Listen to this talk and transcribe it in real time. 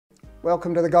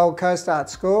Welcome to the Gold Coast Art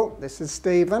School. This is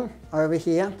Stephen over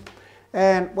here.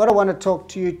 And what I want to talk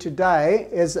to you today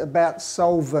is about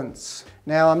solvents.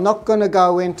 Now, I'm not going to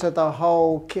go into the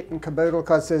whole kit and caboodle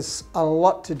because there's a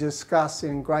lot to discuss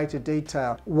in greater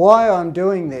detail. Why I'm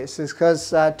doing this is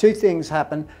because two things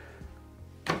happen.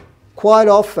 Quite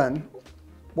often,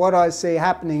 what I see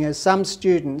happening is some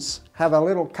students have a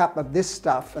little cup of this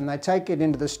stuff and they take it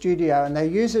into the studio and they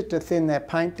use it to thin their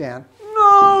paint down.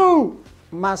 No!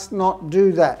 Must not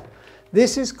do that.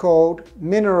 This is called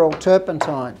mineral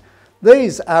turpentine.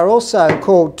 These are also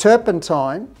called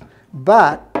turpentine,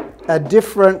 but a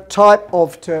different type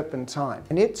of turpentine.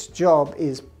 And its job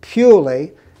is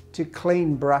purely to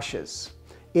clean brushes.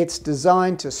 It's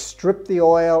designed to strip the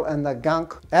oil and the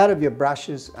gunk out of your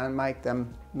brushes and make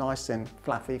them nice and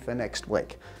fluffy for next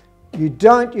week. You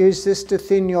don't use this to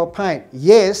thin your paint.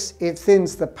 Yes, it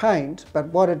thins the paint, but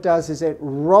what it does is it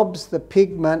robs the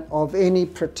pigment of any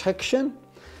protection.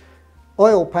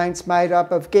 Oil paint's made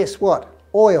up of, guess what?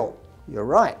 Oil. You're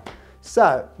right.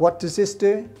 So what does this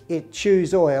do? It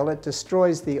chews oil, it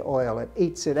destroys the oil, it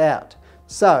eats it out.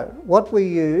 So what we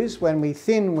use when we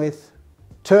thin with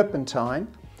turpentine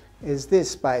is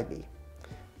this baby.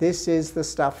 This is the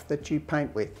stuff that you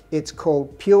paint with. It's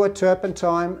called pure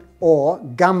turpentine or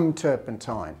gum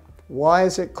turpentine. Why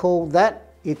is it called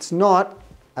that? It's not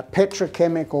a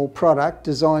petrochemical product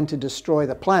designed to destroy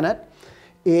the planet.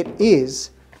 It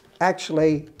is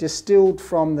actually distilled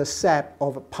from the sap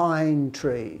of pine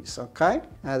trees, okay?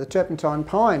 The turpentine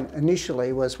pine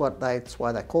initially was that's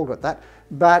why they called it that,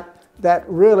 but that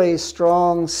really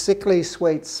strong, sickly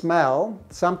sweet smell,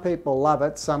 some people love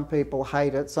it, some people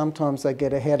hate it, sometimes they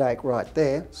get a headache right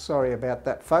there. Sorry about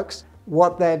that, folks.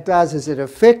 What that does is it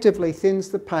effectively thins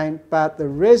the paint, but the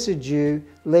residue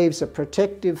leaves a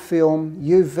protective film,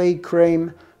 UV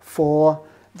cream for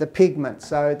the pigment.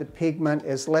 So the pigment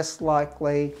is less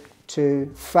likely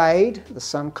to fade, the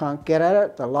sun can't get at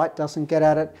it, the light doesn't get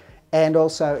at it, and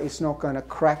also it's not going to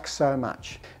crack so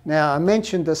much. Now, I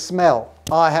mentioned the smell.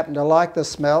 I happen to like the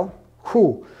smell.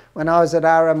 Whew. When I was at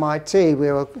RMIT,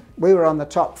 we were on the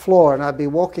top floor and I'd be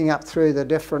walking up through the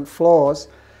different floors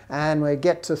and we'd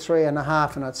get to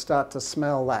 3.5 and I'd start to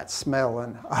smell that smell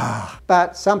and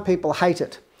But some people hate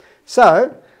it.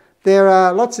 So there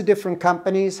are lots of different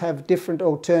companies have different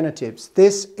alternatives.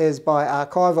 This is by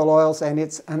Archival Oils and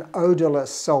it's an odorless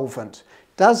solvent.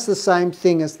 Does the same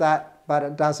thing as that, but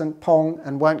it doesn't pong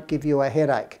and won't give you a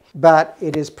headache. But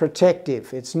it is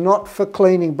protective. It's not for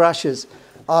cleaning brushes.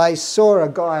 I saw a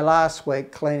guy last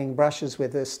week cleaning brushes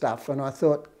with this stuff and I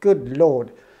thought, good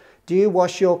Lord, do you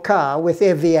wash your car with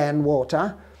Evian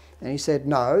water? And he said,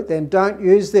 no, then don't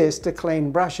use this to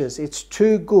clean brushes. It's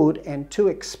too good and too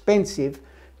expensive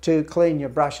to clean your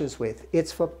brushes with.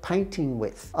 It's for painting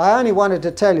with. I only wanted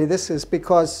to tell you this is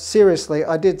because, seriously,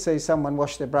 I did see someone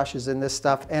wash their brushes in this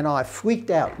stuff and I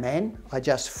freaked out, man. I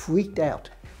just freaked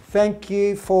out. Thank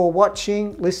you for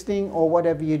watching, listening, or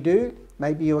whatever you do.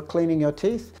 Maybe you were cleaning your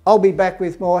teeth. I'll be back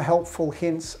with more helpful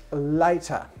hints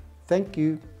later. Thank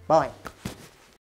you. Bye.